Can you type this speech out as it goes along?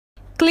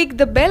Click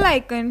the bell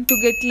icon to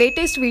get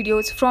latest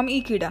videos from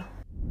Ekeeda.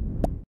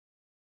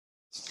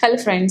 Hello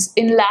friends,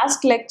 in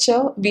last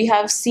lecture we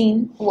have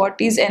seen what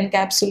is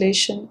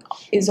encapsulation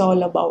is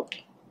all about.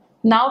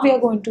 Now we are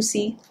going to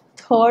see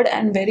third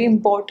and very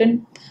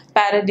important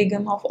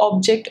paradigm of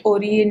object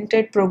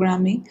oriented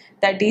programming,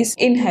 that is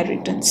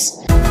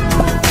inheritance.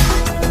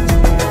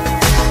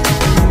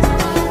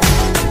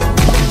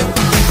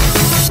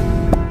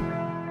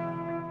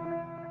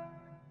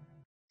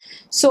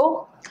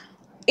 So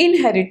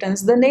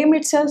inheritance, the name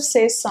itself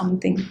says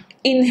something.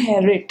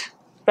 Inherit,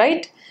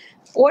 right?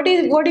 What do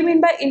you mean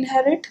by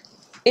inherit?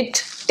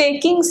 It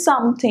taking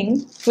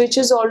something which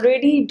is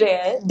already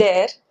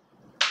there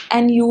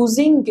and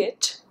using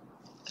it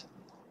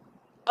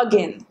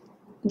again.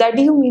 That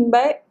do you mean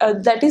by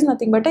that is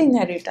nothing but an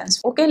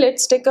inheritance. Okay,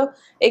 let's take a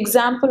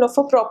example of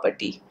a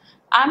property.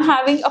 I'm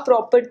having a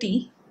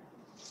property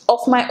of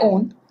my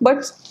own,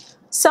 but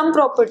some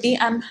property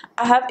I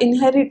have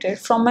inherited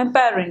from my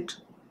parent,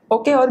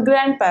 okay, or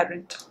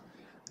grandparent,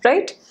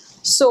 right?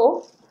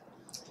 So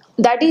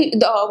that is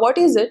what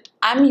is it?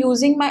 I'm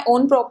using my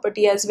own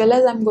property as well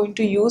as I'm going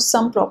to use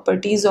some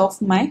properties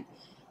of my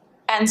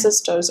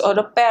ancestors or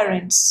the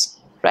parents,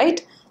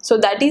 right? So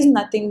that is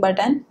nothing but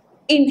an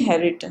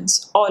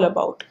inheritance all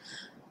about.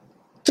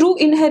 Through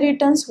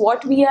inheritance,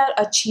 what we are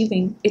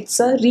achieving, it's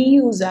a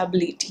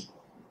reusability.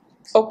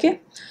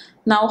 Okay,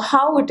 now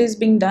how it is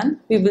being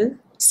done, we will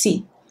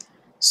see.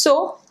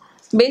 So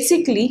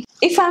basically,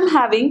 if I'm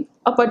having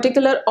a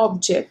particular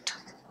object,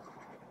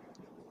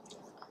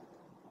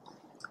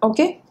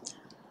 okay,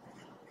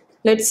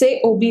 let's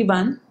say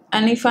ob1,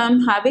 and if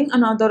I'm having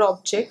another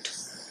object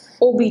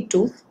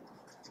ob2,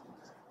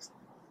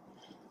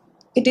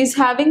 it is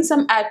having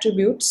some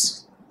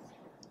attributes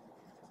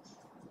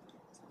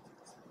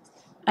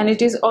and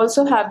it is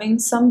also having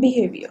some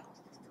behavior.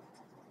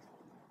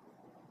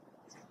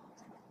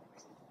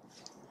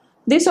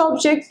 This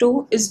object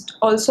 2 is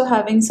also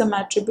having some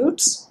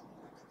attributes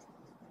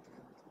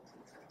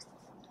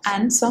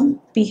and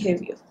some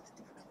behavior.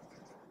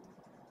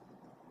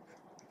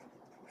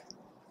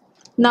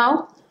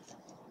 Now,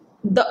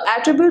 the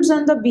attributes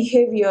and the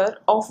behavior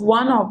of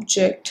one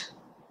object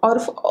or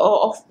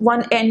of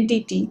one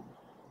entity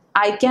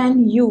I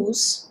can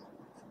use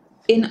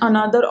in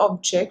another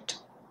object,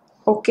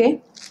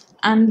 okay,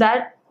 and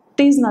that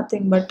is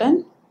nothing but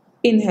an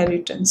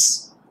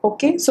inheritance.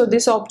 Okay, so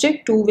this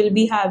object 2 will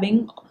be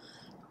having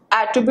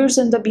attributes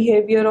and the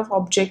behavior of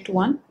object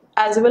 1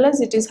 as well as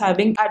it is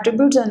having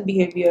attributes and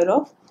behavior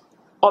of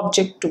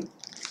object 2.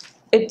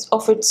 It's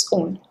of its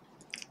own.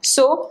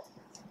 So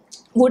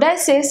would I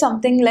say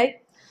something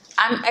like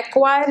I'm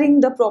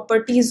acquiring the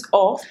properties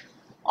of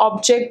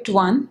object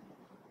 1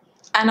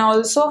 and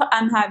also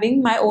I'm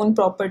having my own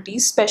property,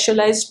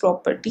 specialized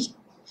property,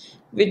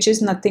 which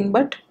is nothing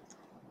but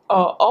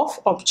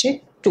of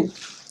object 2.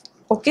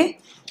 Okay,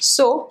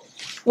 so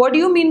what do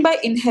you mean by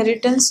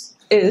inheritance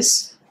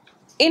is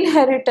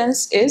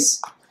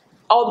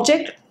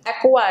object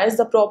acquires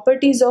the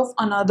properties of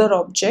another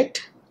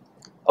object.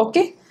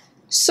 Okay,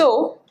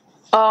 so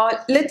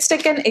let's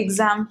take an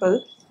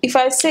example. If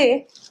I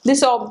say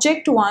this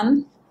object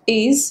 1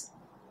 is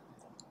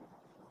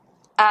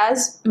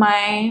as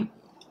my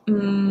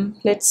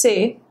let's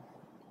say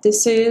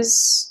this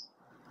is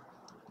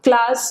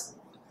class,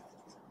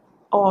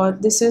 or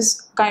this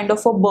is kind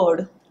of a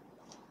bird,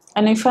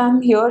 and if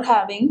I'm here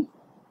having,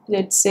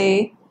 let's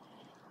say,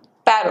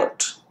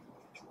 parrot.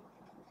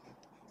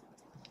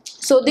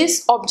 So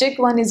this object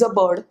 1 is a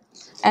bird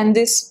and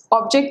this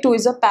object 2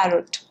 is a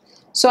parrot.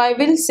 So I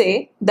will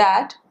say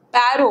that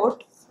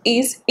parrot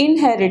is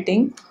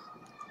inheriting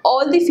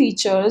all the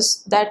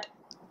features that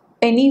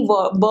any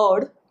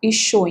bird is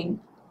showing,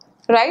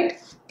 right?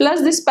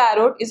 Plus this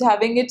parrot is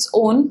having its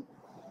own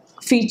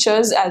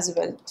features as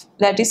well,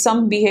 that is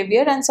some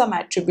behavior and some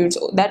attributes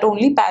that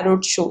only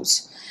parrot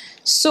shows.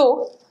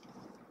 So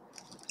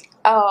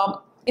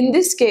in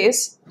this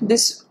case,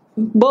 this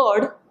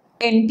bird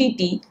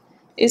entity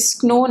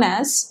is known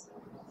as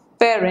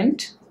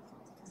parent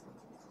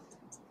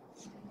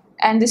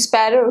and this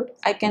parrot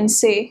I can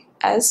say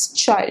as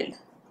child.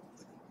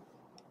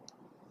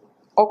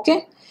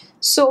 Okay,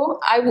 so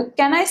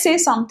can I say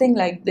something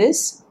like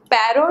this?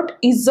 Parrot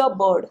is a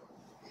bird.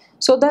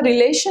 So the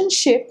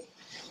relationship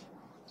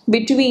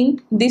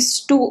between these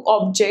two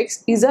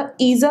objects is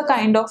a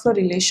kind of a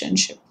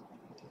relationship.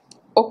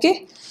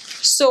 Okay,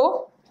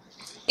 so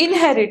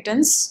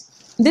inheritance,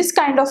 this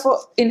kind of a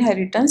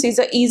inheritance is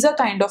a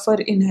kind of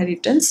a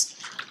inheritance.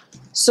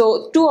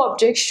 So two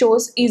objects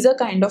shows is a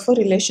kind of a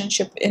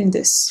relationship in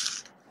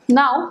this.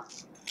 Now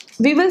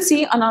we will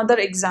see another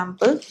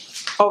example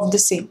of the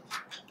same.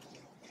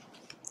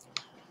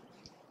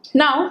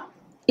 Now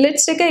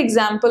let's take an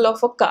example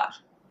of a car.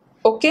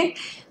 Okay,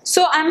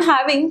 so I'm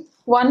having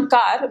one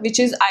car which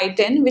is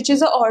i10, which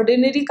is an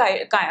ordinary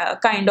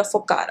kind of a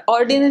car.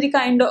 Ordinary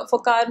kind of a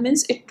car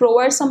means it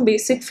provides some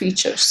basic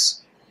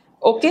features.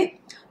 Okay,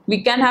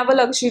 we can have a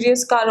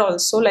luxurious car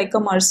also like a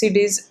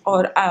Mercedes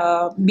or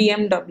a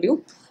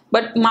BMW,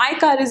 but my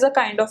car is a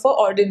kind of a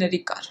ordinary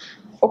car.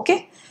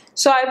 Okay,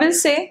 So I will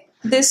say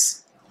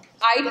this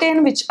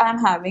I-10 which I'm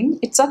having,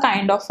 it's a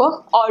kind of a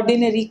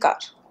ordinary car.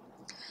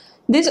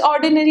 This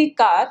ordinary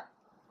car,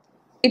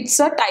 it's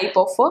a type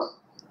of a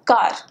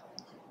car.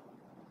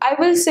 I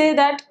will say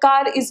that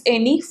car is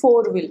any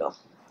four-wheeler.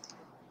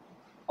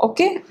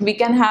 Okay, we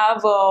can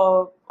have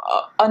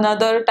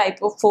another type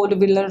of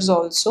four-wheelers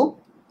also,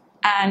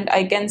 and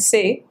I can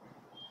say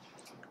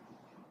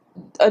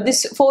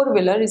this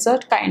four-wheeler is a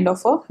kind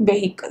of a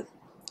vehicle.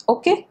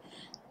 Okay,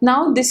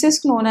 now this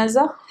is known as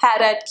a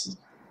hierarchy.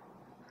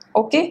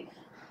 Okay,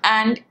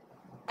 and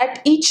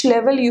at each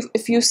level,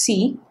 if you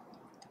see,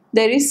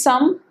 there is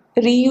some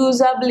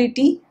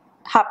reusability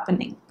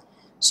happening.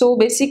 So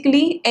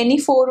basically, any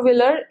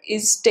four-wheeler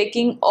is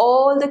taking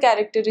all the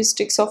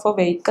characteristics of a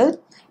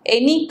vehicle.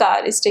 Any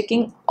car is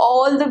taking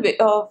all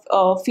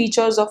the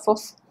features of a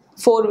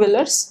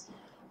four-wheelers.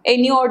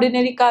 Any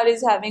ordinary car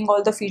is having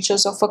all the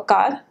features of a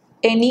car.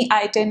 Any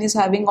I-10 is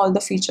having all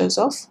the features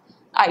of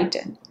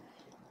I-10.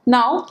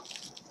 Now,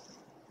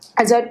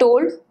 as I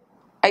told,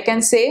 I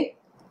can say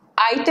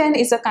I-10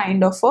 is a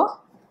kind of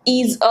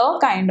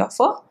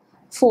a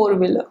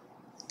four-wheeler,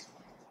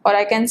 or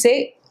I can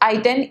say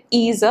I-10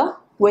 is a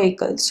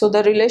vehicle. So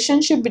the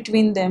relationship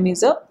between them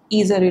is a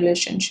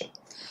relationship.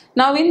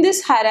 Now in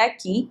this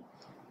hierarchy,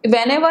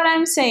 whenever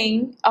I'm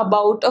saying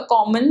about a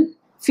common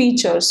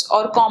features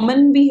or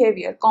common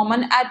behavior,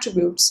 common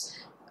attributes,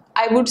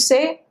 I would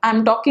say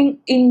I'm talking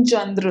in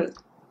general,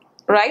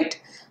 right?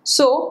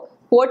 So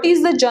what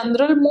is the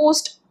general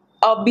most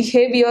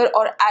behavior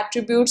or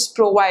attributes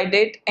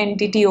provided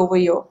entity over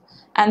here?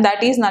 And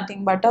that is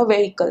nothing but a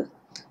vehicle.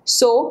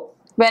 So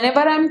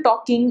whenever I'm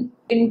talking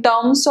in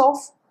terms of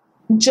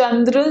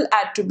general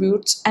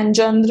attributes and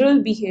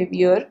general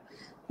behavior,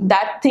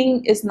 that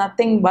thing is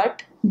nothing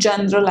but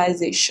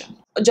generalization.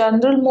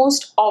 General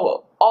most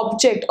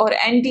object or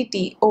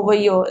entity over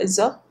here is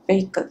a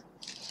vehicle.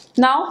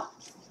 Now,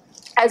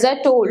 as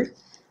I told,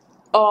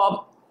 uh,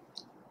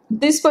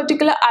 this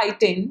particular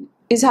I-10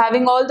 is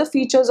having all the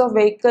features of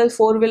vehicle,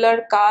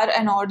 four-wheeler, car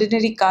and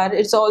ordinary car.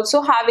 It's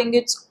also having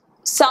its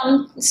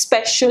some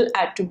special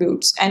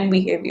attributes and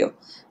behavior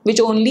which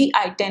only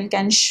I-10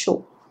 can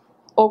show.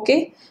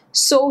 Okay,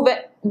 so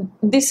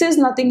this is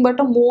nothing but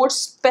a more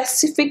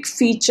specific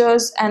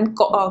features and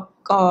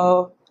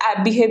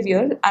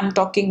behavior I'm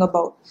talking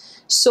about.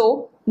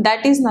 So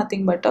that is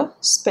nothing but a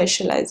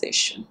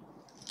specialization.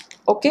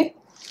 Okay,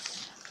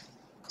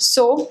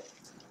 so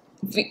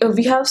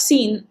we have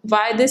seen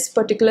why this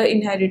particular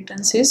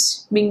inheritance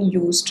is being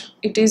used.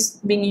 It is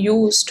being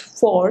used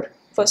for,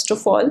 first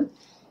of all,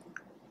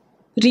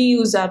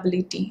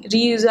 reusability.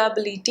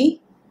 Reusability,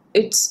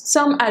 it's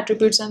some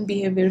attributes and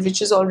behavior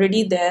which is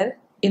already there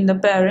in the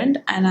parent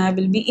and I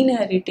will be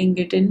inheriting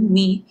it in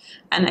me,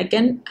 and I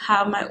can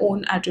have my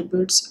own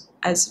attributes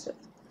as well.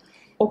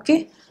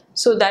 Okay,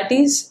 so that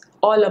is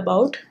all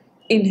about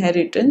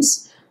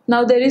inheritance.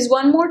 Now there is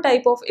one more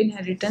type of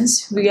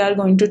inheritance we are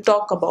going to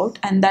talk about,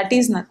 and that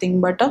is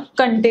nothing but a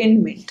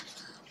containment.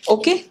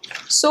 Okay,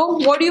 so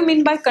what do you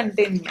mean by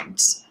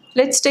containments?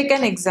 Let's take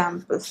an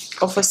example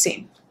of a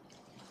same.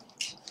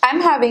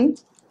 I'm having,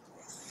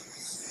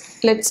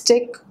 let's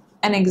take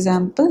an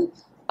example,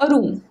 a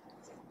room.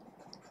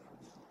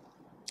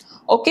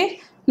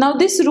 Okay, now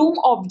this room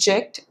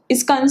object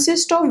is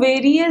consist of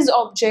various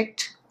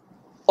objects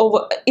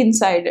over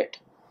inside it.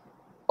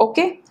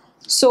 Okay,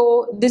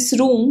 so this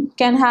room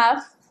can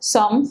have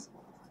some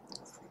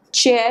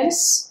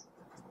chairs.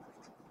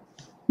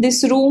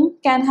 This room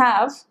can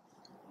have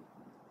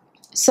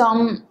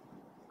some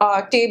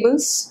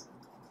tables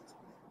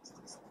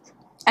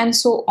and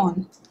so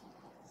on.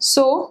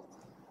 So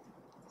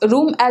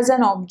room as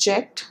an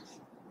object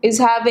is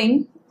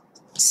having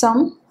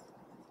some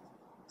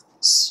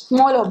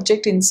small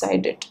object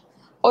inside it,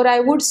 or I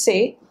would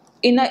say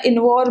in a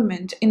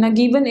environment, in a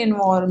given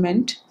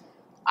environment,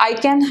 I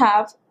can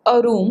have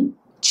a room,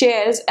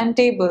 chairs and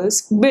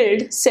tables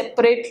built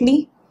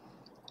separately.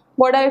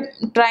 What I'm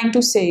trying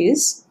to say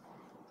is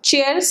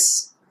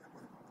chairs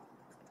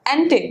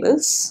and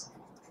tables,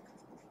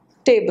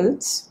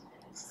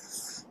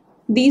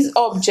 these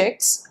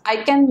objects I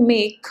can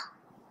make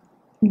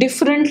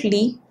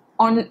differently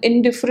on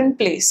in different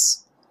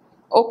place.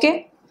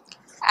 Okay,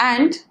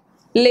 and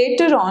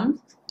later on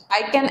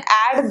I can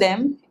add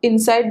them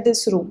inside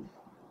this room.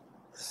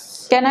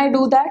 Can I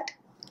do that?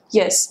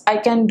 Yes, I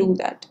can do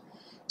that.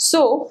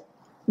 So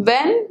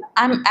when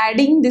I'm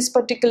adding this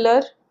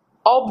particular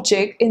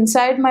object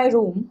inside my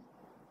room,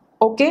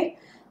 okay,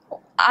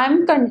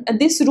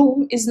 this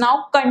room is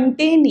now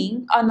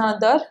containing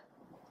another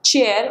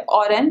chair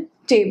or an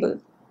table.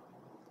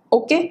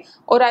 Okay,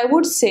 or I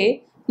would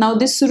say now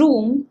this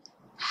room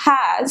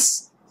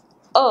has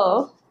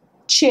a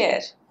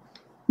chair.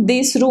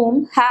 This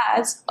room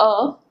has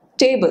a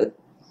table.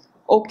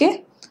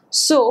 Okay,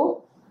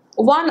 so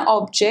one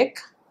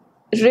object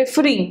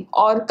referring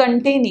or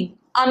containing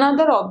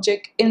another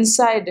object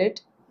inside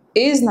it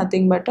is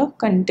nothing but a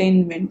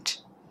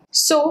containment.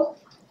 So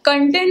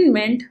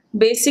containment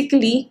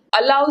basically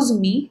allows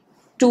me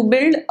to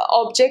build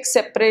objects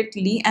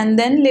separately, and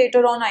then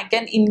later on I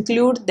can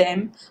include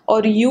them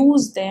or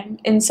use them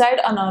inside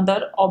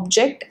another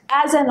object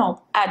as an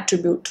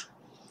attribute.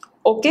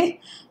 Okay,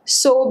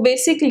 so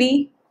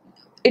basically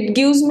it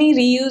gives me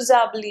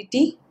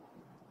reusability,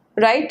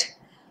 right?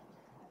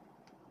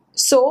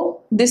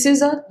 So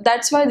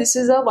that's why this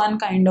is a one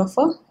kind of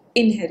a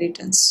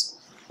inheritance.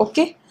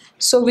 Okay,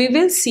 so we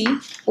will see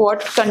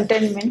what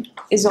containment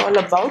is all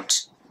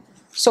about.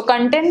 So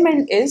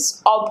containment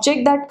is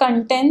object that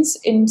contains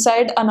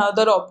inside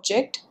another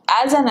object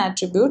as an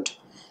attribute.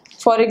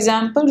 For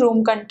example,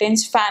 room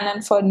contains fan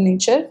and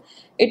furniture.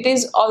 It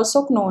is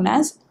also known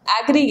as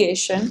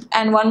aggregation.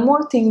 And one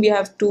more thing we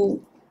have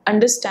to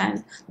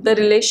understand, the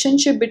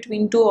relationship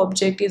between two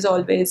objects is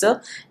always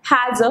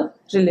has a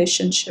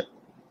relationship.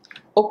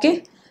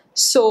 Okay,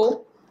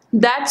 so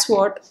that's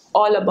what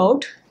all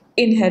about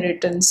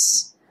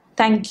inheritance.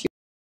 Thank you.